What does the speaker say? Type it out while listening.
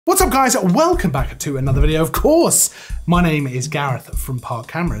What's up guys, welcome back to another video. Of course, my name is Gareth from Park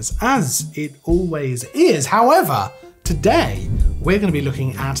Cameras, as it always is. However, today we're going to be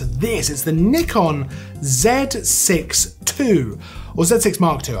looking at this. It's the Nikon Z6 II, or Z6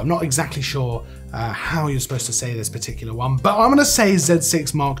 Mark II. I'm not exactly sure how you're supposed to say this particular one, but I'm going to say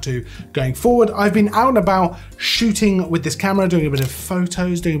Z6 Mark II going forward. I've been out and about shooting with this camera, doing a bit of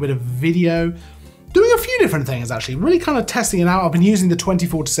photos, doing a bit of video, doing a few different things actually, really kind of testing it out. I've been using the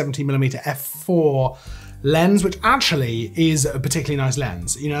 24 to 70mm f4 lens, which actually is a particularly nice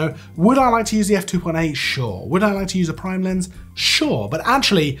lens. You know, would I like to use the f2.8? Sure. Would I like to use a prime lens? Sure. But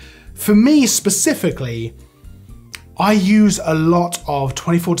actually, for me specifically, I use a lot of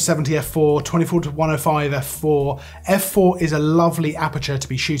 24 to 70 f4, 24 to 105 f4. f4 is a lovely aperture to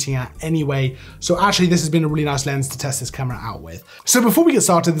be shooting at anyway. So actually this has been a really nice lens to test this camera out with. So before we get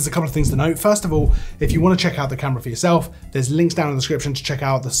started, there's a couple of things to note. First of all, if you want to check out the camera for yourself, there's links down in the description to check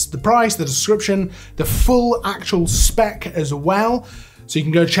out the price, the description, the full actual spec as well. So you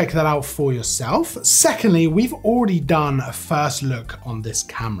can go check that out for yourself. Secondly, we've already done a first look on this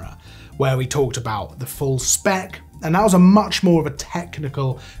camera where we talked about the full spec, and that was a much more of a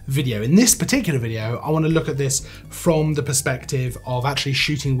technical video. In this particular video, I want to look at this from the perspective of actually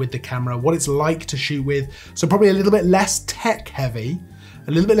shooting with the camera, what it's like to shoot with. So probably a little bit less tech heavy,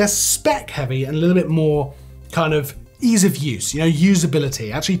 a little bit less spec heavy, and a little bit more kind of ease of use, you know,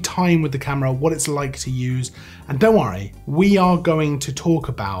 usability, actually time with the camera, what it's like to use. And don't worry, we are going to talk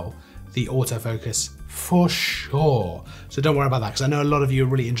about the autofocus for sure. So don't worry about that, because I know a lot of you are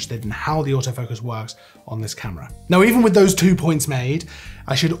really interested in how the autofocus works on this camera. Now, even with those 2 points made,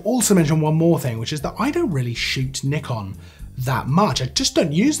 I should also mention one more thing, which is that I don't really shoot Nikon that much. I just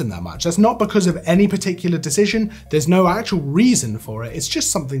don't use them that much. That's not because of any particular decision. There's no actual reason for it. It's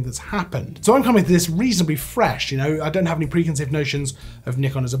just something that's happened. So I'm coming to this reasonably fresh, you know, I don't have any preconceived notions of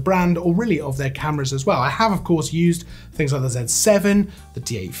Nikon as a brand or really of their cameras as well. I have, of course, used things like the Z7, the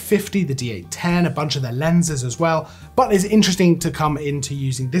D850, the D810, a bunch of their lenses as well. But it's interesting to come into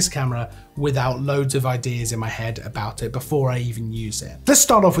using this camera without loads of ideas in my head about it before I even use it. Let's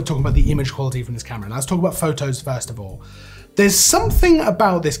start off with talking about the image quality from this camera. Now let's talk about photos first of all. There's something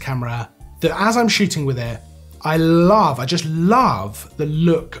about this camera that as I'm shooting with it, I just love the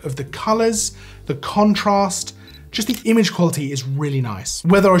look of the colors, the contrast, just the image quality is really nice.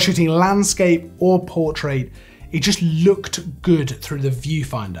 Whether I was shooting landscape or portrait, it just looked good through the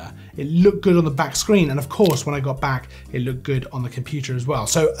viewfinder. It looked good on the back screen. And of course, when I got back, it looked good on the computer as well.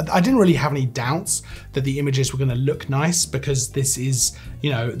 So I didn't really have any doubts that the images were gonna look nice, because this is, you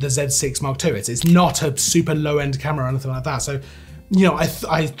know, the Z6 Mark II. It's not a super low end camera or anything like that. So, you know, I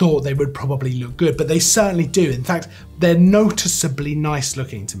thought they would probably look good, but they certainly do. In fact, they're noticeably nice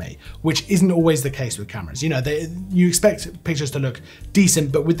looking to me, which isn't always the case with cameras. You know, you expect pictures to look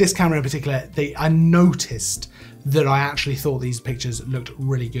decent, but with this camera in particular, I noticed that I actually thought these pictures looked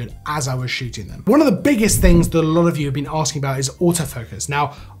really good as I was shooting them. One of the biggest things that a lot of you have been asking about is autofocus.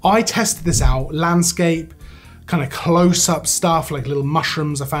 Now, I tested this out, landscape, kind of close-up stuff, like little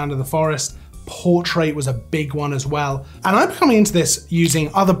mushrooms I found in the forest. Portrait was a big one as well. And I'm coming into this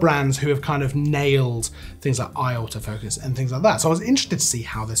using other brands who have kind of nailed things like eye autofocus and things like that. So I was interested to see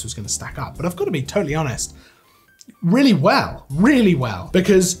how this was going to stack up. But I've got to be totally honest, really well,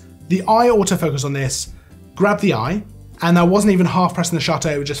 because the eye autofocus on this grabbed the eye, and I wasn't even half pressing the shutter.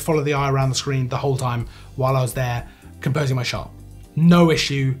 It would just follow the eye around the screen the whole time while I was there composing my shot. No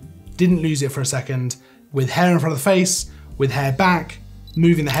issue, didn't lose it for a second. With hair in front of the face, with hair back,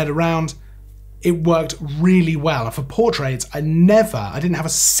 moving the head around, it worked really well. And for portraits, I didn't have a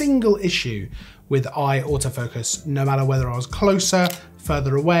single issue with eye autofocus, no matter whether I was closer,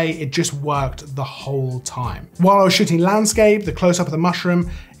 further away, it just worked the whole time. While I was shooting landscape, the close-up of the mushroom,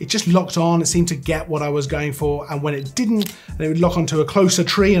 it just locked on, it seemed to get what I was going for, and when it didn't, and it would lock onto a closer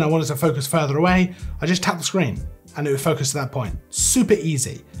tree and I wanted to focus further away, I just tapped the screen and it would focus to that point. Super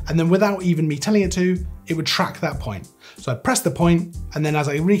easy. And then without even me telling it to, it would track that point. So I'd press the point, and then as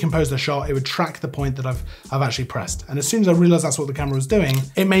I recompose the shot, it would track the point that I've actually pressed. And as soon as I realized that's what the camera was doing,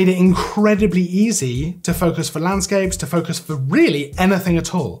 it made it incredibly easy to focus for landscapes, to focus for really anything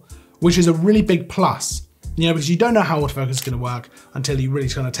at all, which is a really big plus. You know, because you don't know how autofocus is gonna work until you really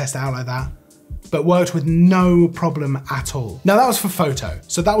kind of test it out like that, but worked with no problem at all. Now that was for photo,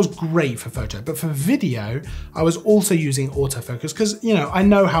 so that was great for photo, but for video, I was also using autofocus because, you know, I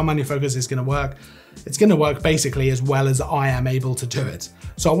know how manual focus is gonna work. It's gonna work basically as well as I am able to do it.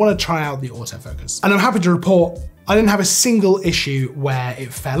 So I wanna try out the autofocus. And I'm happy to report, I didn't have a single issue where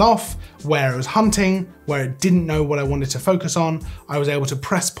it fell off, where it was hunting, where it didn't know what I wanted to focus on. I was able to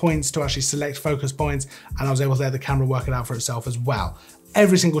press points to actually select focus points, and I was able to let the camera work it out for itself as well.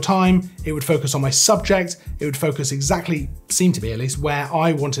 every single time. It would focus on my subject. It would focus exactly, seemed to be at least, where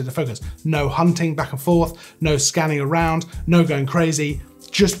I wanted to focus. No hunting back and forth, no scanning around, no going crazy,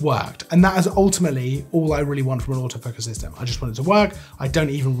 just worked. And that is ultimately all I really want from an autofocus system. I just want it to work. I don't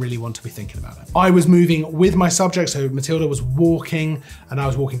even really want to be thinking about it. I was moving with my subject. So Matilda was walking and I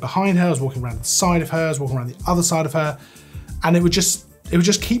was walking behind her. I was walking around the side of her. I was walking around the other side of her. And it would just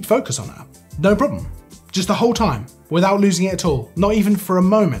keep focus on her. No problem. Just the whole time without losing it at all. Not even for a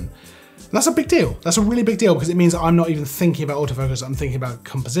moment. And that's a big deal. That's a really big deal because it means I'm not even thinking about autofocus. I'm thinking about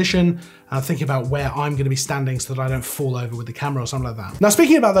composition. And I'm thinking about where I'm going to be standing so that I don't fall over with the camera or something like that. Now,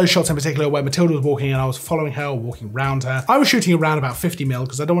 speaking about those shots in particular where Matilda was walking and I was following her or walking around her, I was shooting around about 50mm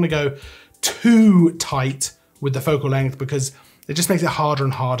because I don't want to go too tight with the focal length because it just makes it harder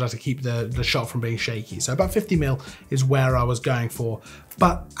and harder to keep the shot from being shaky. So about 50mm is where I was going for.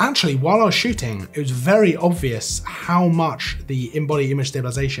 But actually, while I was shooting, it was very obvious how much the in-body image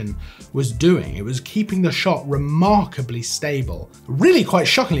stabilization was doing. It was keeping the shot remarkably stable, really quite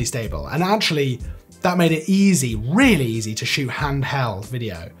shockingly stable. And actually, that made it easy, really easy to shoot handheld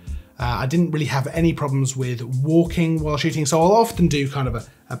video. I didn't really have any problems with walking while shooting, so I'll often do kind of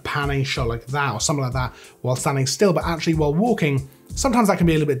a panning shot like that or something like that while standing still, but actually while walking, sometimes that can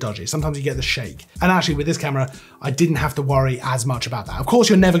be a little bit dodgy. Sometimes you get the shake. And actually with this camera, I didn't have to worry as much about that. Of course,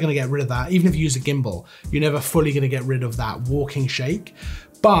 you're never gonna get rid of that. Even if you use a gimbal, you're never fully gonna get rid of that walking shake.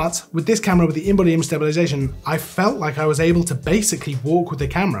 But with this camera, with the in-body image stabilization, I felt like I was able to basically walk with the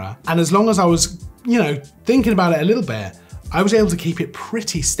camera. And as long as I was, thinking about it a little bit, I was able to keep it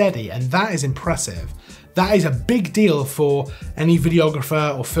pretty steady, and that is impressive. That is a big deal for any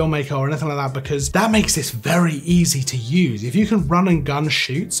videographer or filmmaker or anything like that, because that makes this very easy to use. If you can run and gun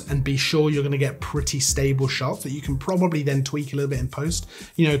shoots and be sure you're gonna get pretty stable shots that you can probably then tweak a little bit in post,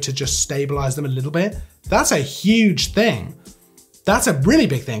 to just stabilize them a little bit, that's a huge thing. That's a really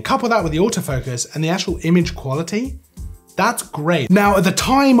big thing. Couple that with the autofocus and the actual image quality, that's great. Now, at the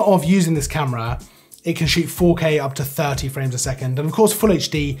time of using this camera, it can shoot 4K up to 30 frames a second, and of course Full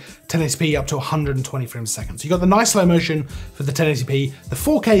HD 1080p up to 120 frames a second. So you got the nice slow motion for the 1080p. The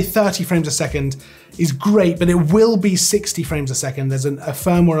 4K 30 frames a second is great, but it will be 60 frames a second. There's a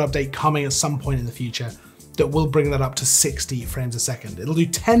firmware update coming at some point in the future that will bring that up to 60 frames a second. It'll do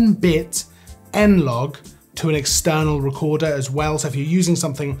 10-bit N-Log to an external recorder as well. So if you're using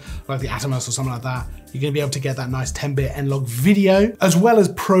something like the Atomos or something like that, you're gonna be able to get that nice 10-bit N-Log video, as well as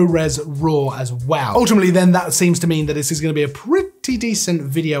ProRes RAW as well. Ultimately then, that seems to mean that this is gonna be a pretty decent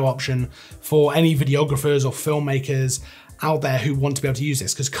video option for any videographers or filmmakers out there who want to be able to use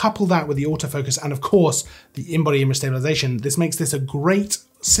this, because couple that with the autofocus and of course the in-body image stabilization, this makes this a great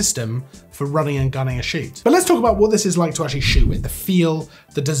system for running and gunning a shoot. But let's talk about what this is like to actually shoot with, the feel,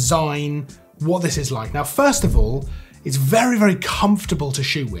 the design, what this is like. Now, first of all, it's very, very comfortable to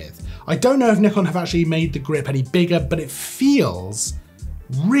shoot with. I don't know if Nikon have actually made the grip any bigger, but it feels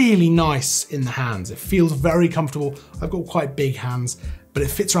really nice in the hands. It feels very comfortable. I've got quite big hands, but it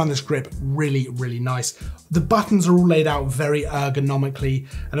fits around this grip really, really nice. The buttons are all laid out very ergonomically.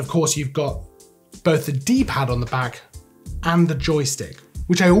 And of course, you've got both the D-pad on the back and the joystick,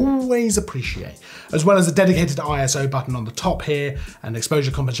 which I always appreciate, as well as a dedicated ISO button on the top here and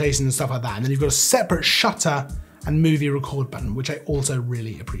exposure compensation and stuff like that. And then you've got a separate shutter and movie record button, which I also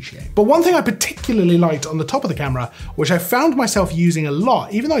really appreciate. But one thing I particularly liked on the top of the camera, which I found myself using a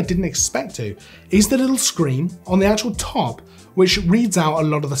lot, even though I didn't expect to, is the little screen on the actual top, which reads out a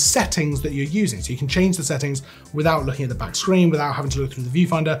lot of the settings that you're using. So you can change the settings without looking at the back screen, without having to look through the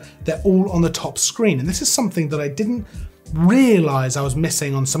viewfinder. They're all on the top screen. And this is something that I didn't realize I was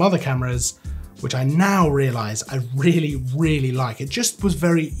missing on some other cameras, which I now realize I really, really like. It just was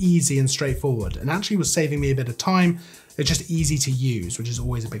very easy and straightforward and actually was saving me a bit of time. It's just easy to use, which is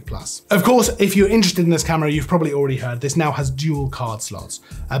always a big plus. Of course, if you're interested in this camera, you've probably already heard this now has dual card slots.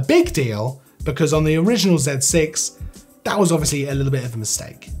 A big deal, because on the original Z6, that was obviously a little bit of a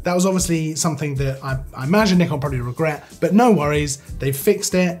mistake. That was obviously something that I imagine Nikon probably regret, but no worries, they've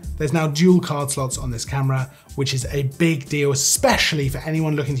fixed it. There's now dual card slots on this camera, which is a big deal, especially for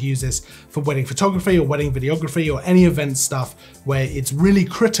anyone looking to use this for wedding photography or wedding videography or any event stuff where it's really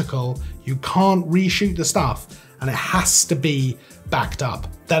critical. You can't reshoot the stuff and it has to be backed up.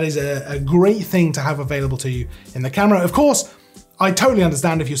 That is a great thing to have available to you in the camera. Of course, I totally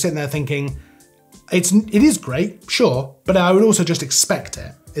understand if you're sitting there thinking, it is great, sure, but I would also just expect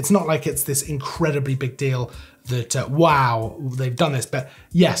it. It's not like it's this incredibly big deal that, wow, they've done this. But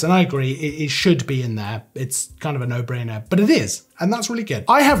yes, and I agree, it should be in there. It's kind of a no-brainer, but it is, and that's really good.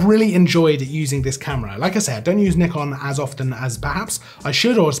 I have really enjoyed using this camera. Like I said, I don't use Nikon as often as perhaps I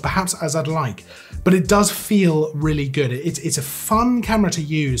should, or as perhaps as I'd like, but it does feel really good. It's a fun camera to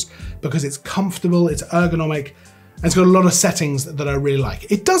use because it's comfortable, it's ergonomic, and it's got a lot of settings that I really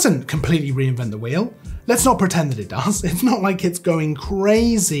like. It doesn't completely reinvent the wheel. Let's not pretend that it does. It's not like it's going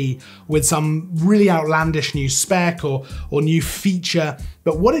crazy with some really outlandish new spec or new feature,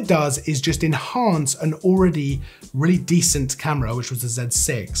 but what it does is just enhance an already really decent camera, which was the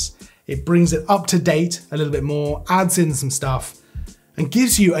Z6. It brings it up to date a little bit more, adds in some stuff, and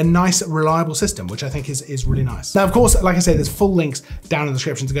gives you a nice, reliable system, which I think is really nice. Now, of course, like I say, there's full links down in the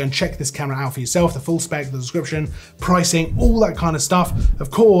description to go and check this camera out for yourself, the full spec, the description, pricing, all that kind of stuff.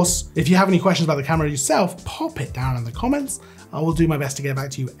 Of course, if you have any questions about the camera yourself, pop it down in the comments. I will do my best to get back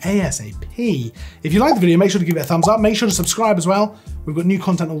to you ASAP. If you like the video, make sure to give it a thumbs up. Make sure to subscribe as well. We've got new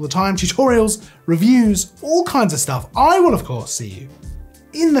content all the time, tutorials, reviews, all kinds of stuff. I will, of course, see you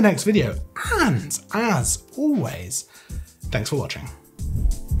in the next video. And as always, thanks for watching.